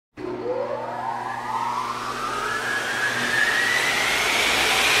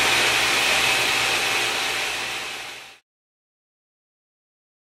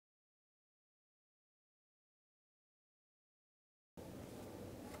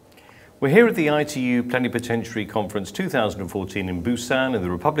We're here at the ITU Plenipotentiary Conference 2014 in Busan in the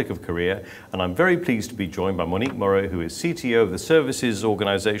Republic of Korea, and I'm very pleased to be joined by Monique Morrow, who is CTO of the Services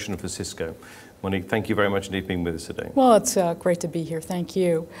Organization for Cisco. Monique, thank you very much indeed for being with us today. Well, it's great to be here. Thank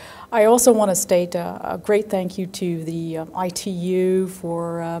you. I also want to state a great thank you to the ITU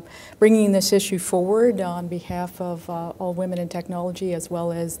for bringing this issue forward on behalf of all women in technology, as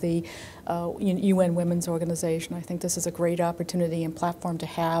well as the UN Women's Organization. I think this is a great opportunity and platform to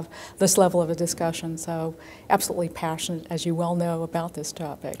have this level of a discussion. So absolutely passionate, as you well know, about this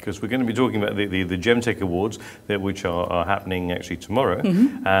topic. Because we're going to be talking about the GemTech Awards, which are happening actually tomorrow,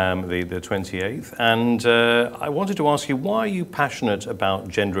 the 28th. And I wanted to ask you, why are you passionate about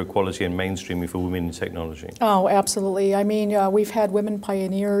gender equality and mainstreaming for women in technology? Oh, absolutely. I mean, we've had women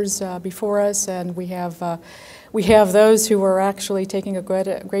pioneers before us, and we have those who are actually taking a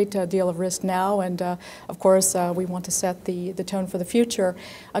great deal of risk now, and of course we want to set the tone for the future.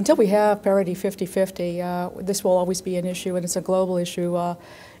 Until we have parity 50-50, this will always be an issue, and it's a global issue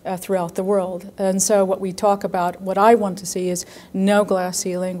throughout the world. And so what we talk about, what I want to see is no glass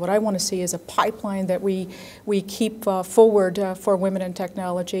ceiling. What I want to see is a pipeline that we keep forward for women in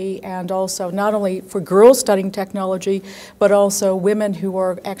technology, and also not only for girls studying technology, but also women who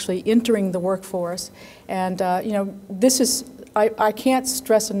are actually entering the workforce. And you know, this is, I can't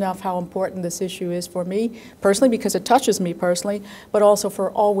stress enough how important this issue is for me personally, because it touches me personally, but also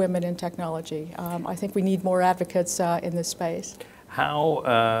for all women in technology. I think we need more advocates in this space.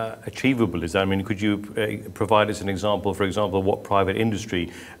 How achievable is that? I mean, could you provide us an example, for example, of what private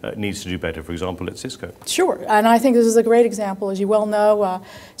industry needs to do better, for example, at Cisco? Sure, and I think this is a great example. As you well know,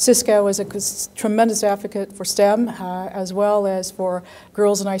 Cisco is a tremendous advocate for STEM, as well as for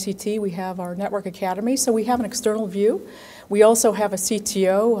girls in ICT. We have our Network Academy, so we have an external view. We also have a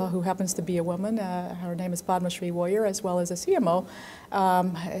CTO who happens to be a woman. Her name is Padma Shri Warrior, as well as a CMO.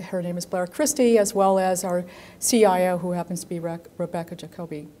 Her name is Blair Christie, as well as our CIO, who happens to be Rebecca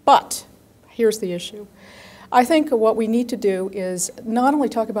Jacoby. But here's the issue. I think what we need to do is not only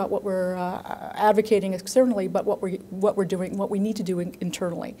talk about what we're advocating externally, but what we're doing, what we need to do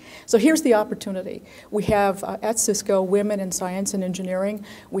internally. So here's the opportunity. We have at Cisco women in science and engineering.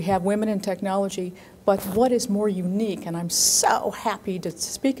 We have women in technology. But what is more unique, and I'm so happy to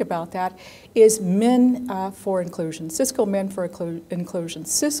speak about that, is men for inclusion. Cisco Men for Inclusion.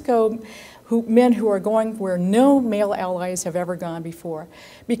 Cisco men who are going where no male allies have ever gone before.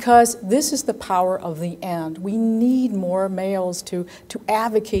 Because this is the power of the and. We need more males to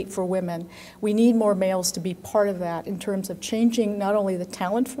advocate for women. We need more males to be part of that in terms of changing not only the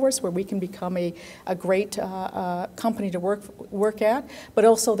talent force, where we can become a great company to work at, but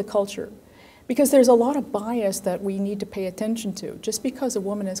also the culture. Because there's a lot of bias that we need to pay attention to. Just because a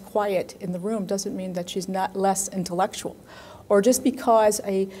woman is quiet in the room doesn't mean that she's not less intellectual. Or just because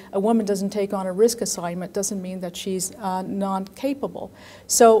a woman doesn't take on a risk assignment doesn't mean that she's non-capable.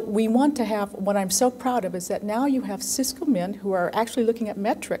 So we want to have, what I'm so proud of is that now you have Cisco men who are actually looking at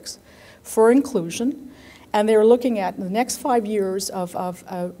metrics for inclusion, and they're looking at the next 5 years of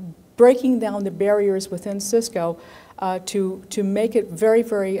breaking down the barriers within Cisco to make it very,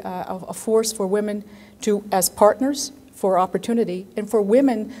 very a force for women to, as partners, for opportunity, and for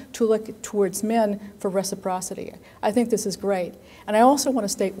women to look towards men for reciprocity. I think this is great. And I also want to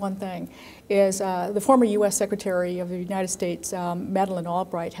state one thing, is the former U.S. Secretary of the United States, Madeleine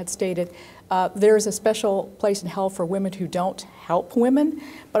Albright, had stated, there is a special place in hell for women who don't help women,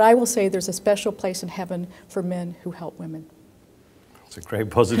 but I will say there's a special place in heaven for men who help women. It's a great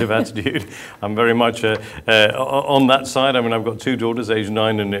positive attitude. I'm very much on that side. I mean, I've got two daughters, aged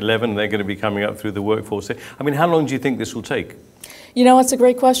 9 and 11, and they're going to be coming up through the workforce. I mean, how long do you think this will take? You know, it's a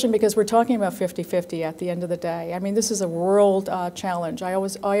great question, because we're talking about 50-50 at the end of the day. I mean, this is a world challenge. I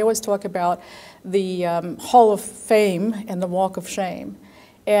always talk about the Hall of Fame and the Walk of Shame.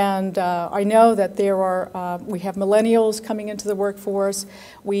 And I know that there are, we have millennials coming into the workforce.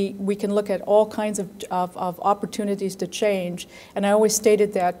 We can look at all kinds of opportunities to change. And I always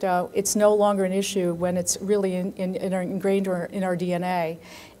stated that it's no longer an issue when it's really ingrained in our DNA.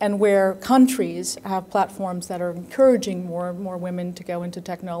 And where countries have platforms that are encouraging more and more women to go into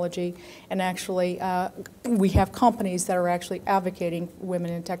technology, and actually we have companies that are actually advocating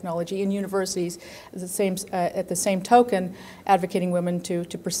women in technology, in universities at the same token advocating women to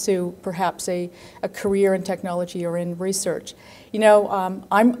pursue perhaps a career in technology or in research. You know,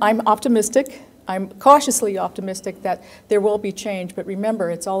 I'm optimistic. I'm cautiously optimistic that there will be change, but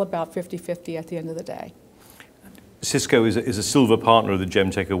remember, it's all about 50-50 at the end of the day. Cisco is a silver partner of the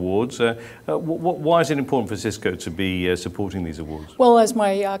GemTech Awards. Why is it important for Cisco to be supporting these awards? Well, as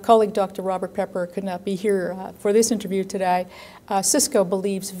my colleague Dr. Robert Pepper could not be here for this interview today, Cisco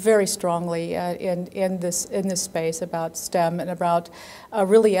believes very strongly in this space about STEM and about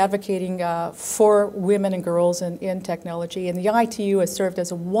really advocating for women and girls in technology. And the ITU has served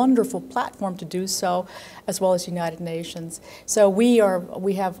as a wonderful platform to do so, as well as United Nations. So we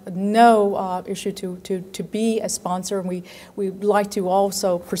have no issue to be a sponsor, and we'd like to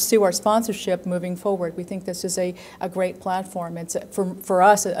also pursue our sponsorship moving forward. We think this is a great platform. It's for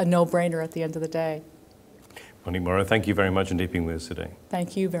us a no-brainer at the end of the day. Monique Morrow, thank you very much indeed for being with us today.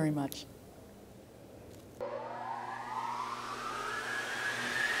 Thank you very much.